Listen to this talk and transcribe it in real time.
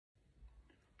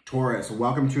Taurus,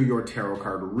 welcome to your tarot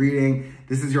card reading.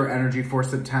 This is your energy for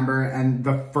September, and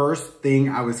the first thing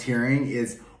I was hearing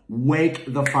is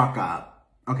wake the fuck up,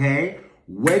 okay?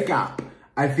 Wake up.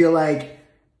 I feel like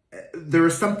there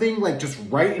is something like just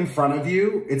right in front of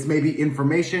you. It's maybe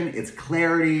information, it's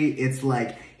clarity, it's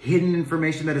like hidden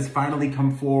information that has finally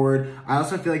come forward. I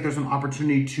also feel like there's an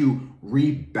opportunity to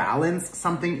rebalance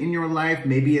something in your life.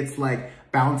 Maybe it's like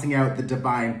balancing out the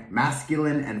divine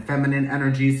masculine and feminine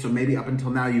energies. So maybe up until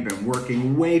now you've been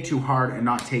working way too hard and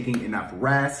not taking enough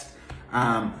rest.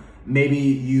 Maybe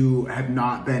you have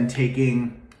not been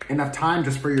taking enough time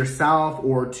just for yourself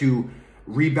or to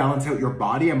rebalance out your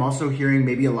body. I'm also hearing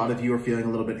maybe a lot of you are feeling a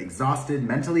little bit exhausted,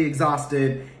 mentally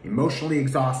exhausted, emotionally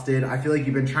exhausted. I feel like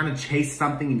you've been trying to chase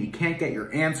something and you can't get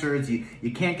your answers.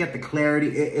 You can't get the clarity.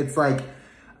 It's like,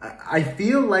 I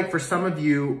feel like for some of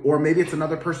you, or maybe it's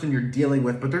another person you're dealing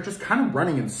with, but they're just kind of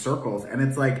running in circles. And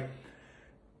it's like,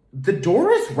 the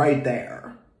door is right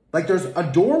there. Like there's a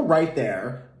door right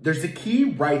there. There's a key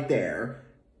right there.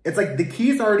 It's like the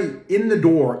key's already in the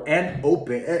door and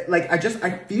open.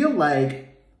 I feel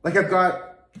like I've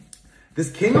got this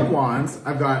King of Wands.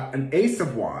 I've got an Ace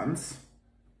of Wands.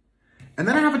 And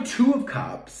then I have a Two of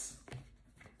Cups.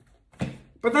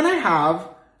 But then I have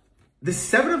this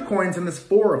Seven of Coins and this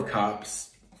Four of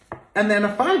Cups, and then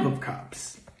a Five of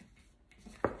Cups.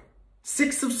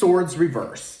 Six of Swords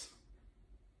reversed.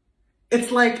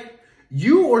 It's like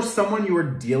you or someone you are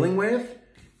dealing with,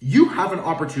 you have an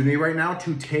opportunity right now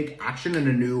to take action in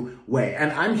a new way.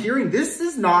 And I'm hearing this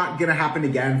is not gonna happen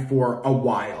again for a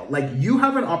while. Like you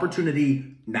have an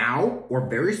opportunity now or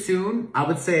very soon, I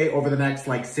would say over the next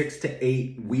like 6 to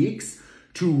 8 weeks,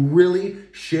 to really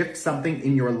shift something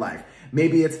in your life.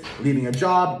 Maybe it's leaving a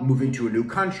job, moving to a new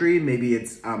country. Maybe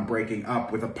it's breaking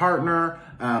up with a partner.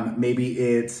 Maybe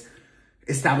it's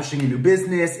establishing a new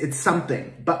business. It's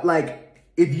something. But like,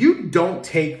 if you don't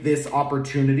take this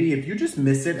opportunity, if you just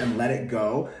miss it and let it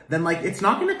go, then like, it's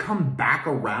not going to come back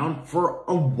around for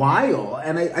a while.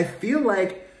 And I feel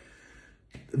like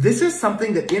this is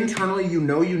something that internally you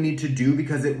know you need to do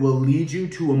because it will lead you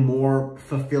to a more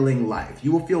fulfilling life.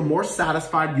 You will feel more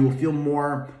satisfied. You will feel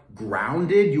more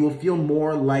grounded. You will feel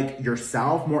more like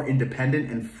yourself, more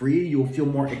independent and free. You will feel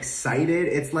more excited.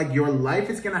 It's like your life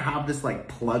is going to have this like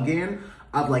plug-in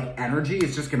of like energy.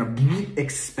 It's just going to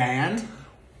expand.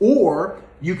 Or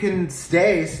you can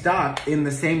stay stuck in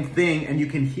the same thing and you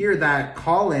can hear that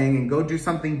calling and go do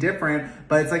something different.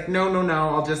 But it's like, no,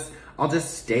 I'll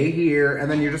just stay here.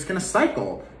 And then you're just going to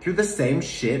cycle through the same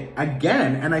shit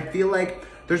again. And I feel like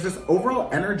there's this overall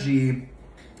energy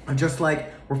of just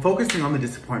like, we're focusing on the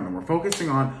disappointment. We're focusing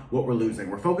on what we're losing.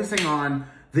 We're focusing on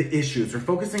the issues. We're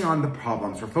focusing on the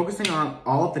problems. We're focusing on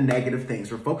all of the negative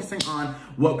things. We're focusing on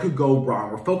what could go wrong.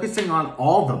 We're focusing on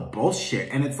all the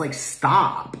bullshit. And it's like,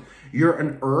 stop. You're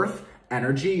an earth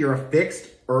energy. You're a fixed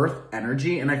earth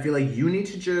energy. And I feel like you need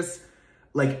to just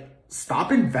like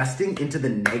stop investing into the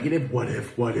negative what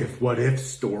if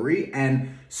story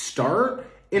and start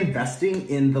investing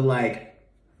in the like,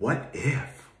 what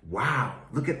if? Wow,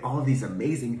 look at all of these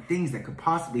amazing things that could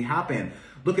possibly happen.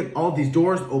 Look at all these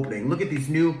doors opening. Look at these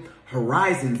new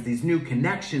horizons, these new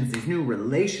connections, these new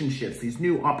relationships, these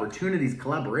new opportunities,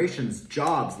 collaborations,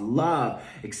 jobs, love,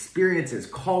 experiences,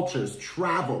 cultures,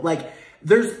 travel. Like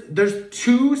there's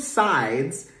two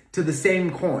sides to the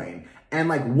same coin. And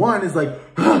like one is like,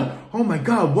 oh my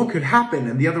God, what could happen?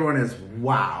 And the other one is,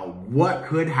 wow, what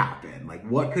could happen? Like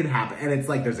what could happen? And it's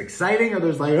like, there's exciting or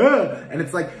there's like, and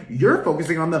it's like, you're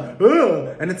focusing on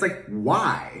the, and it's like,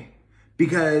 why?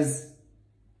 Because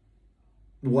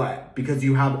what? Because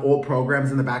you have old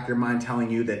programs in the back of your mind telling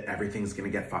you that everything's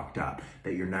going to get fucked up,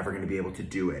 that you're never going to be able to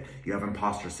do it. You have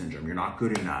imposter syndrome. You're not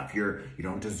good enough. You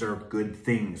don't deserve good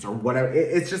things or whatever.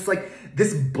 It's just like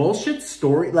this bullshit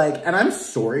story. Like, and I'm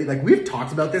sorry, like we've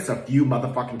talked about this a few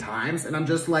motherfucking times and I'm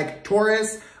just like,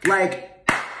 Taurus, like,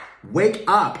 wake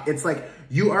up. It's like,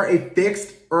 you are a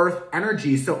fixed earth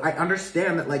energy. So I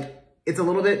understand that like, it's a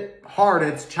little bit hard.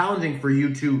 It's challenging for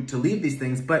you to leave these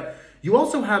things, but you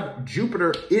also have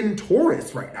Jupiter in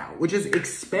Taurus right now, which is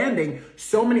expanding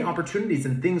so many opportunities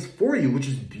and things for you, which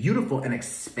is beautiful and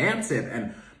expansive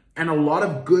and a lot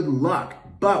of good luck.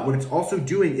 But what it's also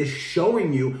doing is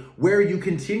showing you where you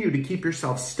continue to keep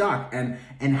yourself stuck and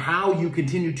how you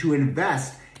continue to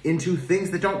invest into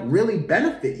things that don't really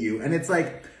benefit you. And it's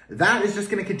like, that is just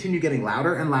going to continue getting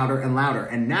louder and louder and louder.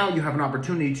 And now you have an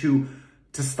opportunity to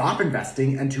stop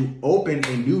investing and to open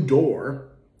a new door.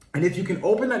 And if you can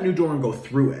open that new door and go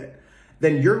through it,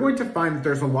 then you're going to find that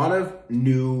there's a lot of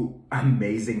new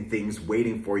amazing things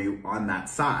waiting for you on that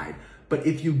side. But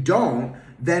if you don't,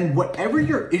 then whatever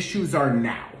your issues are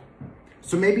now,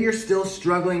 So maybe you're still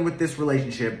struggling with this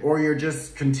relationship, or you're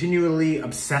just continually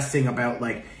obsessing about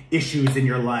like issues in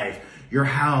your life, your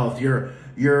health,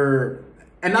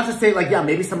 and not to say like, yeah,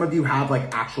 maybe some of you have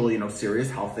like actual, you know, serious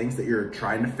health things that you're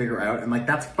trying to figure out, and like,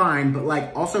 that's fine. But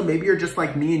like, also maybe you're just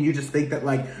like me and you just think that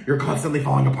like you're constantly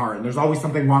falling apart and there's always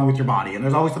something wrong with your body and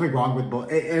there's always something wrong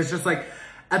with, it's just like,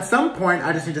 at some point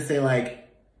I just need to say like,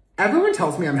 everyone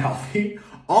tells me I'm healthy.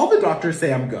 All the doctors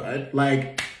say I'm good.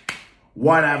 Like,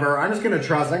 whatever, I'm just gonna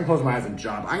trust. I can close my eyes and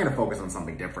jump. I'm gonna focus on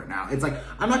something different now. It's like,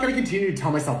 I'm not gonna continue to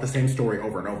tell myself the same story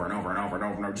over and over and over and over and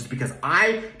over and over just because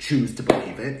I choose to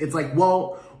believe it. It's like,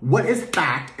 well, what is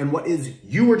fact and what is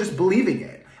you are just believing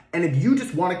it? And if you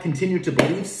just want to continue to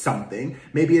believe something,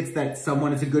 maybe it's that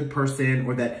someone is a good person,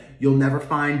 or that you'll never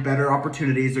find better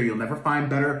opportunities, or you'll never find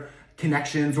better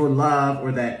connections or love,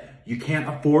 or that you can't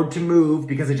afford to move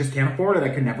because I just can't afford it. I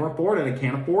can never afford it. I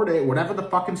can't afford it. Whatever the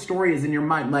fucking story is in your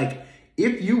mind, like,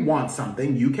 if you want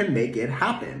something, you can make it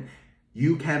happen.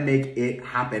 You can make it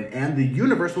happen, and the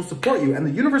universe will support you, and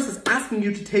the universe is asking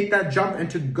you to take that jump and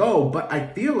to go. But I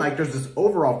feel like there's this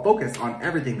overall focus on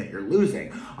everything that you're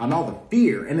losing, on all the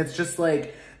fear, and it's just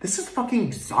like, this is fucking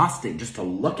exhausting just to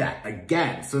look at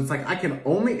again. So it's like, I can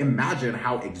only imagine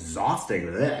how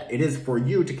exhausting that it is for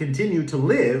you to continue to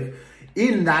live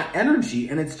in that energy.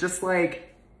 And it's just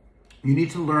like, you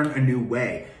need to learn a new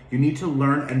way. You need to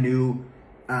learn a new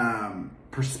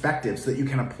perspective so that you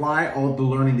can apply all of the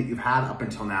learning that you've had up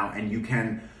until now, and you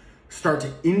can start to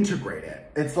integrate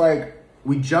it. It's like,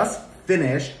 we just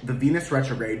finished the Venus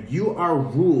retrograde. You are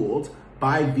ruled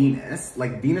by Venus.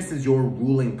 Like, Venus is your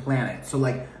ruling planet. So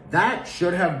like, that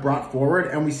should have brought forward,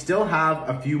 and we still have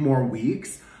a few more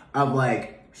weeks of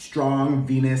like strong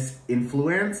Venus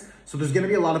influence. So there's going to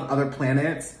be a lot of other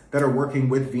planets that are working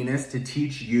with Venus to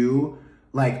teach you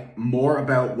like more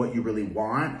about what you really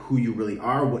want, who you really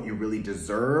are, what you really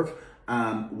deserve,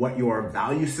 what your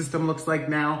value system looks like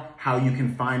now, how you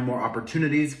can find more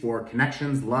opportunities for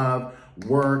connections, love,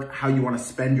 work, how you want to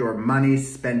spend your money,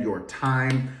 spend your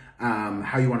time,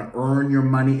 how you want to earn your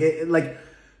money.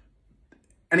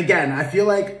 And again, I feel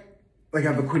like I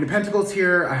have the Queen of Pentacles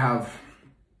here, I have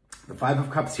the Five of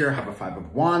Cups here, I have a Five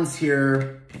of Wands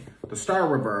here, the Star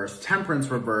reverse, Temperance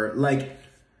reverse, like,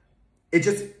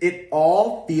 it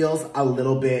all feels a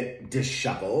little bit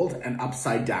disheveled and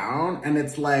upside down. And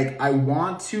it's like, I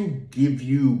want to give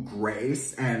you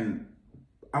grace, and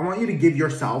I want you to give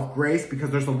yourself grace, because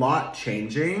there's a lot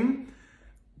changing,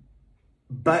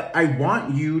 but I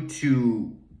want you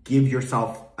to give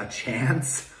yourself a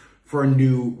chance for a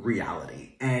new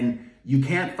reality. And you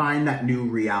can't find that new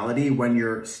reality when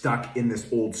you're stuck in this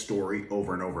old story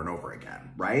over and over and over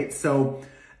again, right? So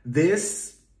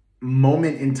this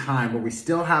moment in time where we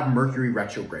still have Mercury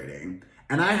retrograding,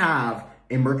 and I have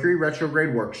a Mercury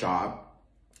retrograde workshop.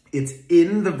 It's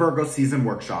in the Virgo season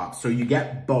workshop, so you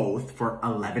get both for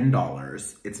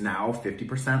 $11. It's now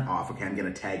 50% off. Okay, I'm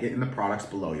gonna tag it in the products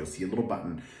below. You'll see a little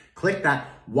button. Click that,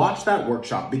 watch that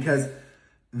workshop, because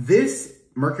this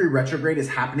Mercury retrograde is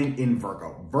happening in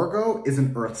Virgo. Virgo is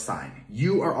an earth sign.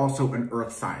 You are also an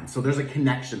earth sign. So there's a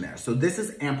connection there. So this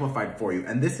is amplified for you.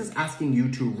 And this is asking you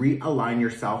to realign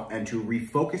yourself and to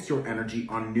refocus your energy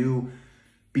on new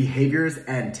behaviors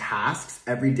and tasks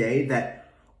every day,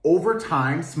 that over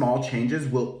time, small changes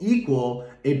will equal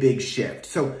a big shift.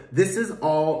 So this is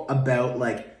all about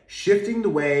like shifting the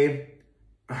way,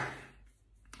 oh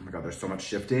my God, there's so much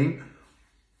shifting.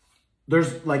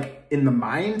 There's like, in the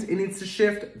mind, it needs to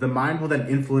shift. The mind will then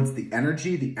influence the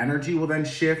energy will then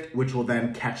shift, which will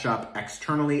then catch up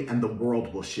externally, and the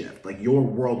world will shift. Like, your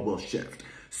world will shift.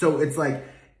 So it's like,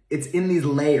 it's in these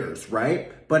layers,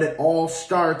 right? But it all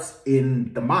starts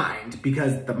in the mind,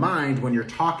 because the mind, when you're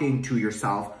talking to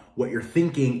yourself, what you're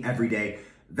thinking every day,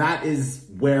 that is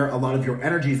where a lot of your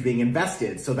energy is being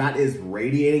invested. So that is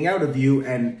radiating out of you,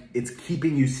 and it's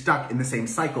keeping you stuck in the same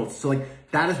cycle. So like,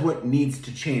 that is what needs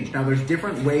to change. Now, there's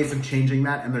different ways of changing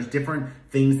that, and there's different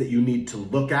things that you need to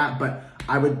look at, but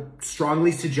I would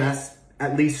strongly suggest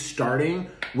at least starting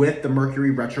with the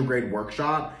Mercury retrograde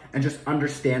workshop and just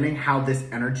understanding how this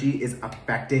energy is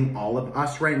affecting all of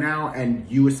us right now, and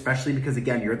you especially, because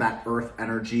again, you're that earth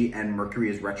energy, and Mercury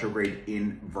is retrograde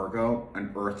in Virgo,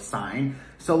 an earth sign.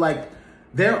 So like,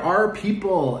 there are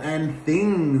people and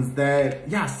things that,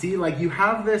 yeah, see, like, you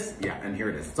have this, yeah, and here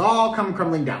it is. It's all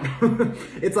crumbling down.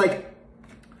 It's like,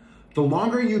 the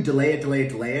longer you delay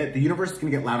it, the universe is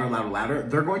gonna get louder.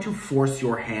 They're going to force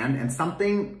your hand, and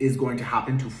something is going to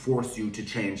happen to force you to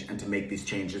change and to make these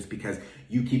changes because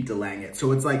you keep delaying it.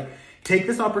 So it's like, take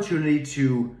this opportunity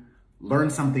to learn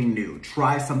something new,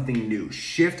 try something new,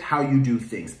 shift how you do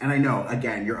things. And I know,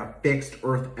 again, you're a fixed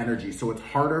earth energy, so it's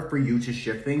harder for you to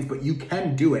shift things, but you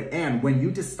can do it. And when you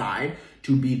decide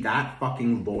to be that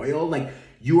fucking loyal, like,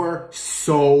 you are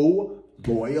so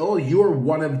loyal. You are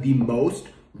one of the most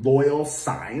loyal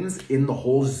signs in the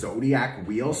whole zodiac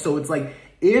wheel. So it's like,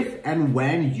 if and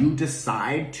when you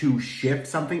decide to shift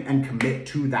something and commit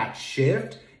to that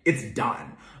shift, it's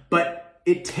done. But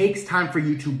it takes time for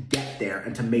you to get there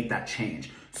and to make that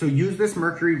change. So use this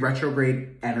Mercury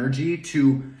retrograde energy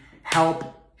to help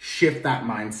shift that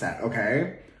mindset,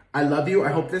 okay? I love you. I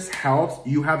hope this helps.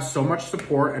 You have so much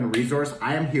support and resource.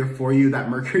 I am here for you. That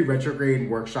Mercury retrograde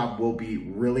workshop will be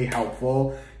really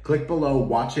helpful. Click below,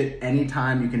 watch it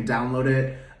anytime. You can download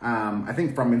it, I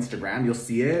think from Instagram, you'll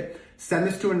see it. Send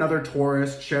this to another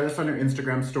Taurus, share this on your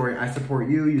Instagram story. I support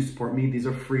you, you support me. These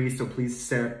are free, so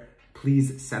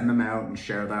please send them out and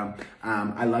share them.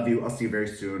 I love you. I'll see you very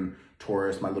soon.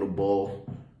 Taurus, my little bull.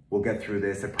 We'll get through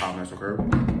this, I promise, okay?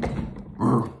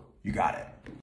 You got it.